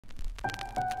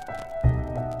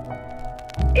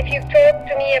If you talk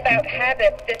to me about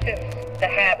habit, this is the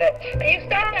habit. You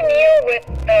start a meal with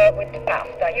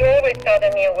pasta. You always start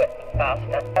a meal with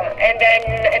pasta, and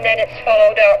then it's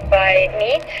followed up by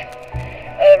meat,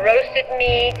 roasted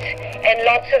meat, and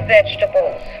lots of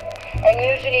vegetables. And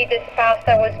usually this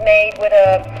pasta was made with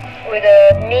a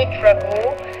meat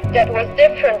ragu that was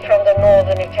different from the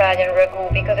northern Italian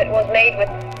ragu because it was made with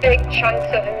big chunks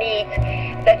of meat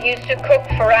that used to cook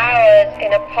for hours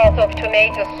in a pot of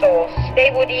tomato sauce.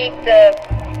 They would eat the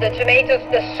tomatoes,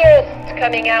 the sauce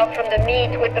coming out from the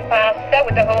meat with the pasta,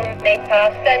 with the homemade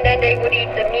pasta, and then they would eat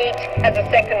the meat as a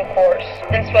second course.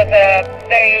 This was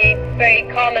very, very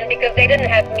common because they didn't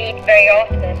have meat very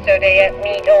often, so they had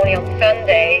meat only on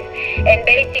Sundays. And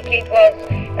basically it was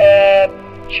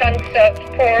chunks of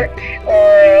pork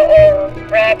or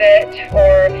rabbit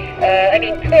or,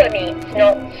 poor meat,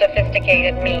 not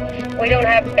sophisticated meat. We don't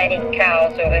have many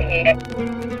cows over here.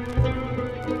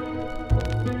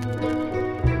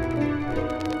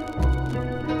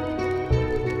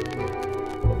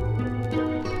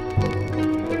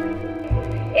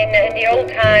 In the old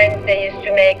times, they used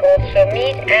to make also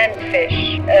meat and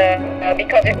fish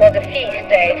because it was a feast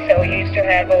day, so you used to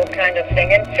have all kind of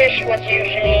thing. And fish was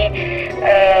usually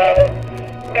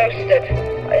roasted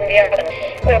in the oven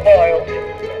or boiled.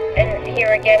 And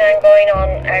here again, I'm going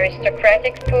on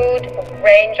aristocratic food, a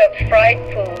range of fried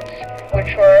foods,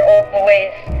 which were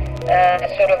always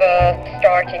sort of a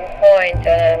starting point,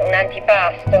 an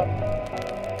antipasto.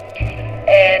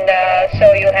 And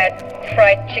so you had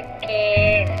fried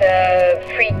chickpeas,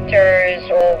 fritters,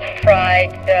 or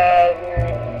fried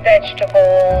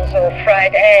vegetables, or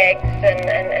fried eggs,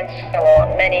 and so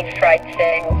on. Many fried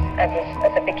things as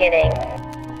a beginning.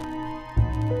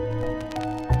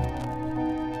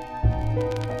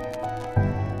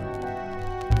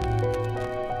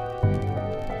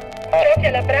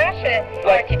 Chocolate alla brace,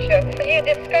 artichokes. So you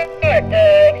discard the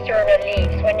external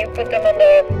leaves when you put them on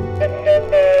the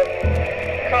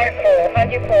charcoal, how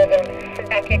do you call them?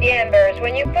 Back at the embers.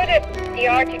 When you put the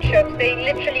artichokes, they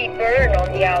literally burn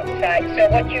on the outside. So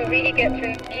what you really get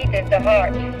to eat is the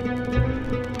heart.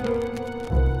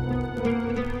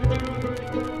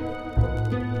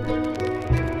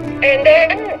 And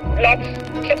then lots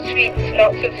of sweets.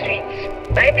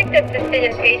 I think that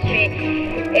Sicilian pastry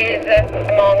is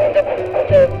among the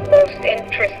most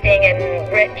interesting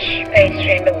and rich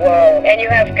pastry in the world. And you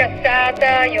have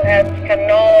cassata, you have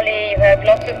cannoli, you have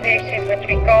lots of pastries with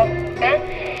ricotta,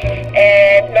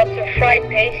 and lots of fried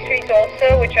pastries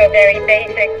also, which are very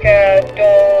basic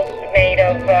doughs made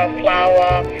of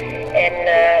flour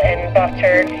and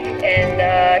butter,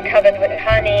 and covered with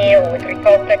honey or with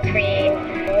ricotta cream,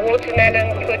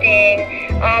 watermelon pudding,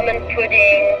 almond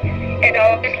pudding, and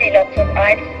obviously lots of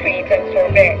ice creams and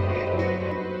sorbets.